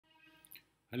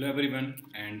Hello everyone,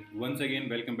 and once again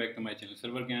welcome back to my channel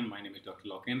Server Gyan. My name is Dr.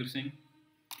 Lokendra Singh,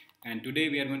 and today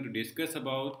we are going to discuss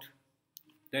about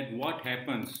that what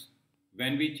happens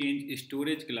when we change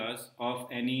storage class of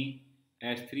any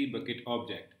S3 bucket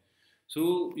object.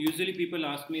 So usually people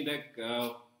ask me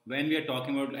that when we are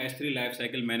talking about S3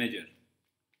 lifecycle manager,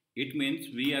 it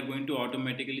means we are going to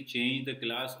automatically change the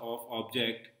class of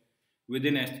object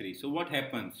within S3. So what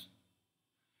happens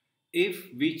if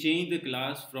we change the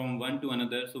class from one to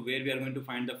another? So where we are going to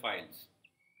find the files?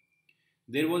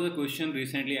 There was a question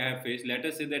recently I have faced. Let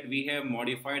us say that we have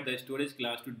modified the storage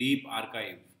class to deep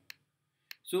archive.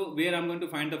 So where I'm going to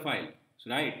find the file,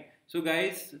 right? So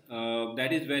guys, that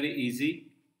is very easy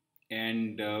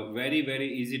and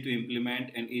very easy to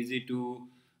implement and easy to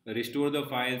restore the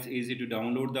files, easy to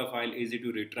download the file, easy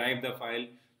to retrieve the file.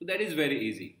 So that is very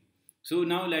easy. So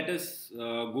now let us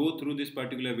go through this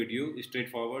particular video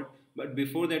straightforward. But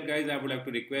before that guys, I would like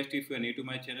to request, if you are new to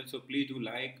my channel, so please do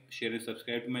like, share and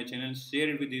subscribe to my channel.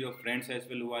 Share it with your friends as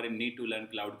well who are in need to learn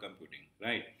cloud computing,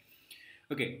 right?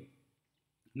 Okay.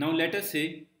 Now let us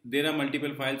say there are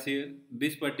multiple files here.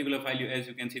 This particular file, as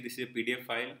you can see, this is a PDF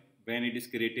file when it is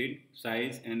created,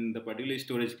 size and the particular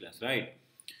storage class, right?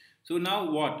 So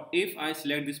now what if I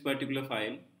select this particular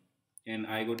file and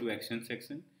I go to action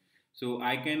section? So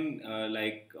I can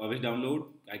like always download,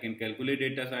 I can calculate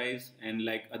data size, and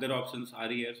like other options are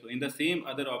here. So in the same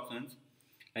other options,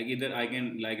 like either I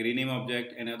can like rename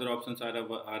object and other options are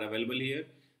available here.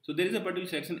 So there is a particular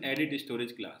section edit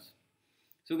storage class.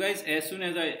 So guys, as soon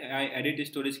as I edit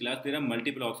storage class, there are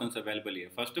multiple options available here.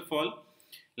 First of all,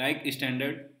 like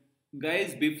standard,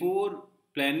 guys, before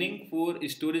planning for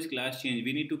storage class change,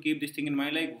 we need to keep this thing in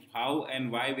mind, like how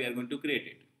and why we are going to create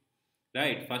it,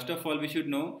 right? First of all, we should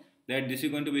know that this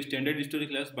is going to be standard storage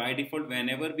class. By default,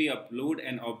 whenever we upload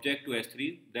an object to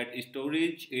S3, that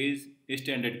storage is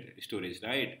standard storage,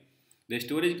 right? The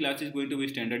storage class is going to be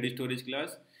standard storage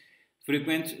class.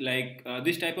 Frequent, like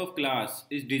this type of class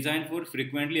is designed for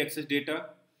frequently accessed data.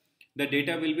 The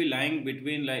data will be lying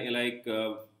between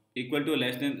equal to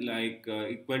less than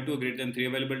equal to greater than 3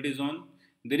 availability zone.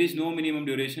 There is no minimum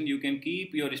duration. You can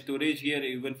keep your storage here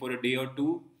even for a day or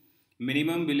two.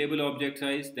 Minimum billable object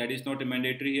size, that is not a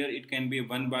mandatory here. It can be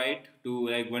 1 byte to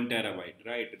like 1 terabyte,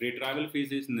 right? Retrieval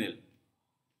fees is nil.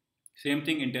 Same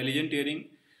thing, intelligent tiering.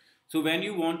 So when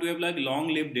you want to have like long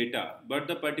lived data, but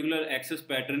the particular access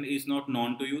pattern is not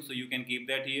known to you, so you can keep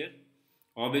that here.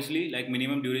 Obviously, like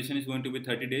minimum duration is going to be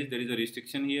 30 days. There is a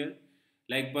restriction here.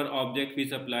 Like per object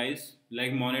fees applies,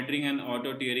 like monitoring and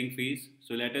auto tiering fees.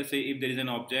 So let us say if there is an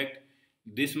object,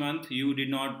 this month you did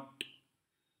not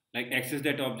like access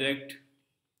that object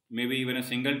maybe even a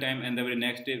single time, and the very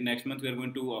next day, next month we are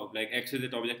going to like access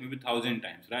that object maybe 1,000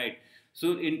 times, right?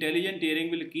 So intelligent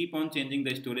tiering will keep on changing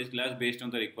the storage class based on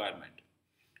the requirement.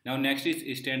 Now next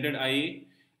is standard IA,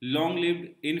 long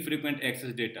lived infrequent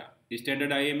access data.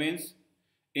 Standard IA means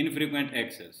infrequent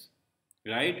access,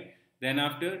 right? Then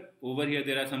after, over here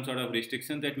there are some sort of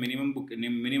restrictions that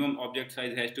minimum object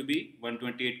size has to be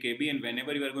 128 KB, and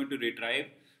whenever you are going to retrieve,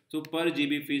 so per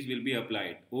GB fees will be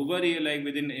applied. Over here, like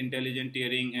within intelligent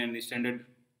tiering and standard,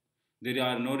 there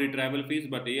are no retrieval fees,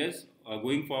 but yes,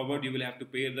 going forward you will have to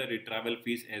pay the retrieval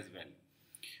fees as well.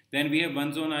 Then we have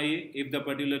one zone IA. If the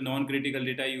particular non-critical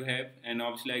data you have, and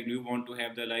obviously like you want to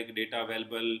have the like data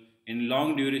available in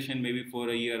long duration, maybe for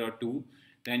a year or two,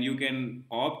 then you can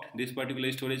opt this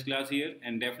particular storage class here,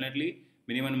 and definitely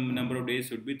minimum number of days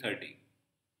should be 30.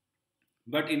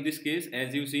 But in this case,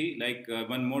 as you see, like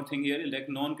one more thing here, like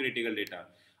non-critical data.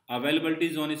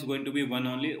 Availability zone is going to be one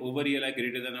only. Over here, like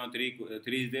greater than or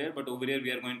three is there, but over here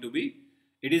we are going to be,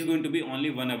 it is going to be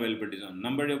only one availability zone.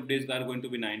 Number of days are going to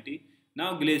be 90.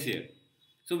 Now glacier.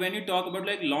 So when you talk about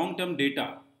like long-term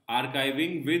data,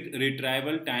 archiving with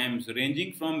retrieval times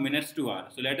ranging from minutes to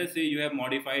hours. So let us say you have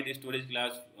modified the storage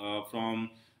class from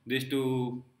this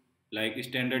to like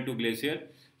standard to glacier.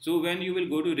 So when you will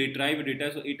go to retrieve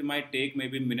data, so it might take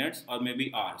maybe minutes or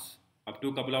maybe hours. Up to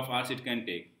a couple of hours it can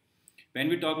take. When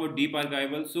we talk about deep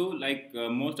archival, so like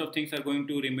most of things are going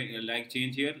to remain like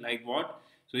change here. Like what?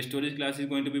 So storage class is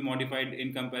going to be modified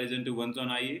in comparison to ones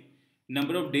on IA.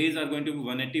 Number of days are going to be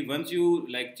 180. Once you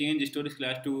like change storage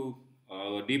class to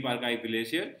deep archive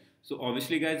glacier, so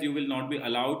obviously guys you will not be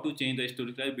allowed to change the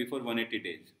storage class before 180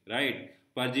 days, right?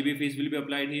 Per GB fees will be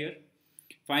applied here.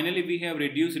 Finally, we have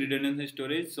reduced redundancy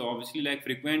storage. So obviously like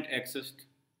frequently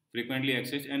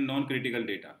accessed and non-critical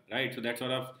data, right? So that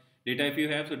sort of data if you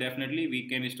have, so definitely we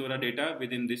can store our data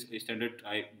within this standard,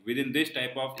 within this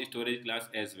type of storage class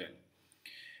as well.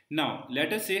 Now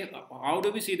let us say how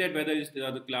do we see that whether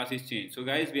the class is changed. So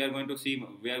guys, we are going to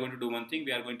do one thing.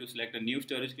 We are going to select a new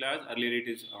storage class. Earlier it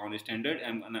is on standard,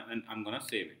 and I'm gonna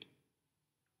save it.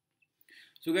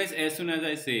 So guys, as soon as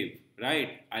I save,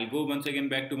 right, I'll go once again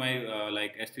back to my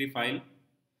like S3 file.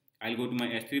 I'll go to my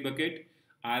S3 bucket.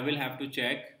 I will have to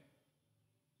check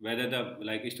whether the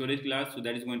like storage class, so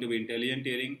that is going to be intelligent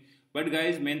tiering. But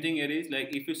guys, main thing here is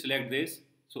like if you select this,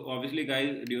 so obviously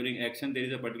guys, during action there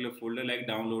is a particular folder like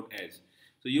download as.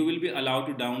 So you will be allowed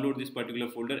to download this particular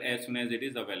folder as soon as it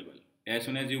is available. As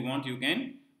soon as you want, you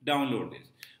can download this.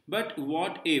 But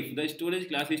what if the storage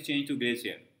class is changed to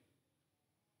Glacier?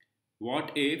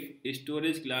 What if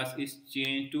storage class is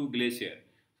changed to Glacier?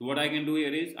 So what I can do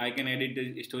here is I can edit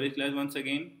the storage class once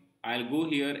again. I'll go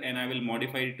here and I will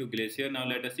modify it to Glacier. Now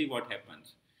let us see what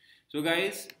happens. So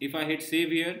guys, if I hit save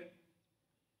here,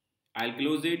 I'll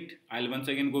close it. I'll once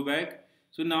again go back.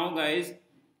 So now guys,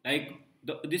 like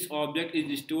this object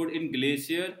is stored in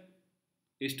Glacier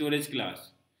storage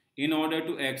class. In order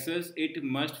to access it,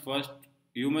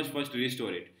 you must first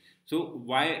restore it. So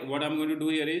what I'm going to do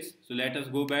here is, so let us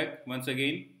go back once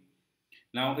again.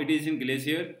 Now it is in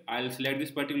Glacier. I'll select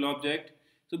this particular object.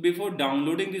 So before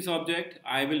downloading this object,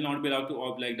 I will not be allowed to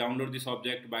like download this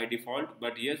object by default.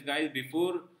 But yes guys,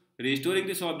 before restoring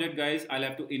this object guys, I'll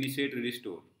have to initiate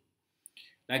restore.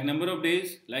 Like number of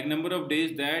days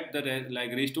that the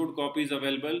like restored copy is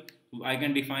available, I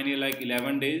can define here like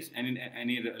 11 days and in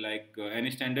any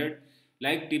standard.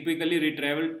 Like typically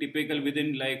typical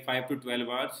within like 5 to 12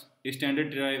 hours.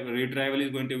 Standard retrieval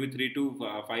is going to be 3 to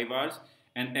 5 hours,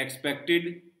 and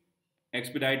expedited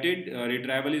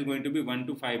retrieval is going to be 1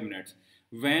 to 5 minutes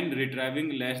when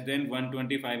retrieving less than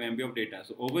 125 MB of data.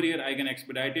 So over here I can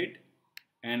expedite it,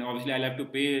 and obviously I'll have to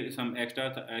pay some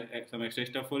extra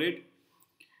stuff for it.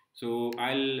 So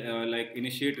I'll like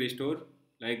initiate restore,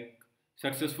 like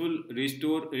successful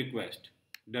restore request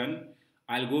done.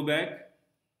 I'll go back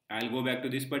to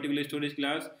this particular storage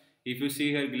class. If you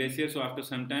see here Glacier, so after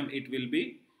some time it will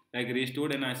be like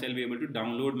restored and I shall be able to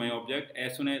download my object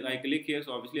as soon as I click here.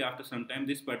 So obviously after some time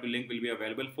this particular link will be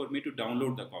available for me to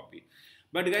download the copy.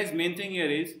 But guys, main thing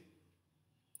here is,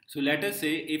 so let us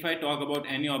say if I talk about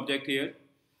any object here,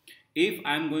 if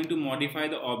I'm going to modify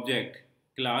the object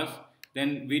class,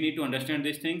 then we need to understand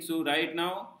this thing. So right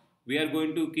now we are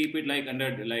going to keep it like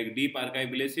under like deep archive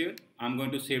Glacier. I'm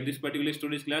going to save this particular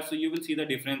storage class, so you will see the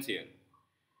difference here.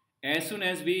 As soon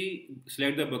as we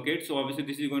select the bucket, so obviously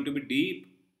this is going to be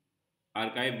deep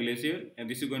archive Glacier and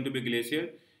this is going to be Glacier.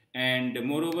 And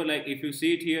moreover, like if you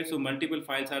see it here, so multiple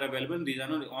files are available. These are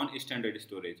not on standard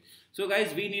storage. So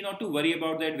guys, we need not to worry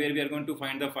about that, where we are going to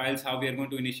find the files, how we are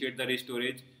going to initiate the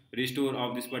restore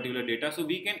of this particular data. So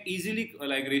we can easily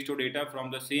like restore data from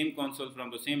the same console,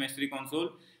 from the same S3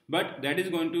 console. But that is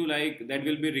going to like, that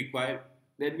will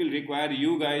require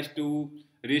you guys to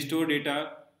restore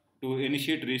data, to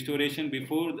initiate restoration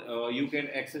before you can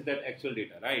access that actual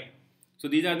data, right? So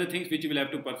these are the things which you will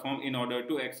have to perform in order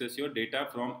to access your data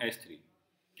from S3.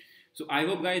 So I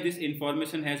hope guys this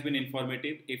information has been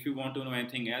informative. If you want to know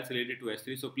anything else related to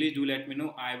S3, so please do let me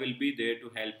know. I will be there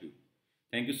to help you.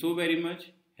 Thank you so very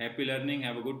much. Happy learning.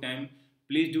 Have a good time.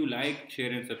 Please do like,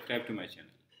 share and subscribe to my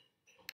channel.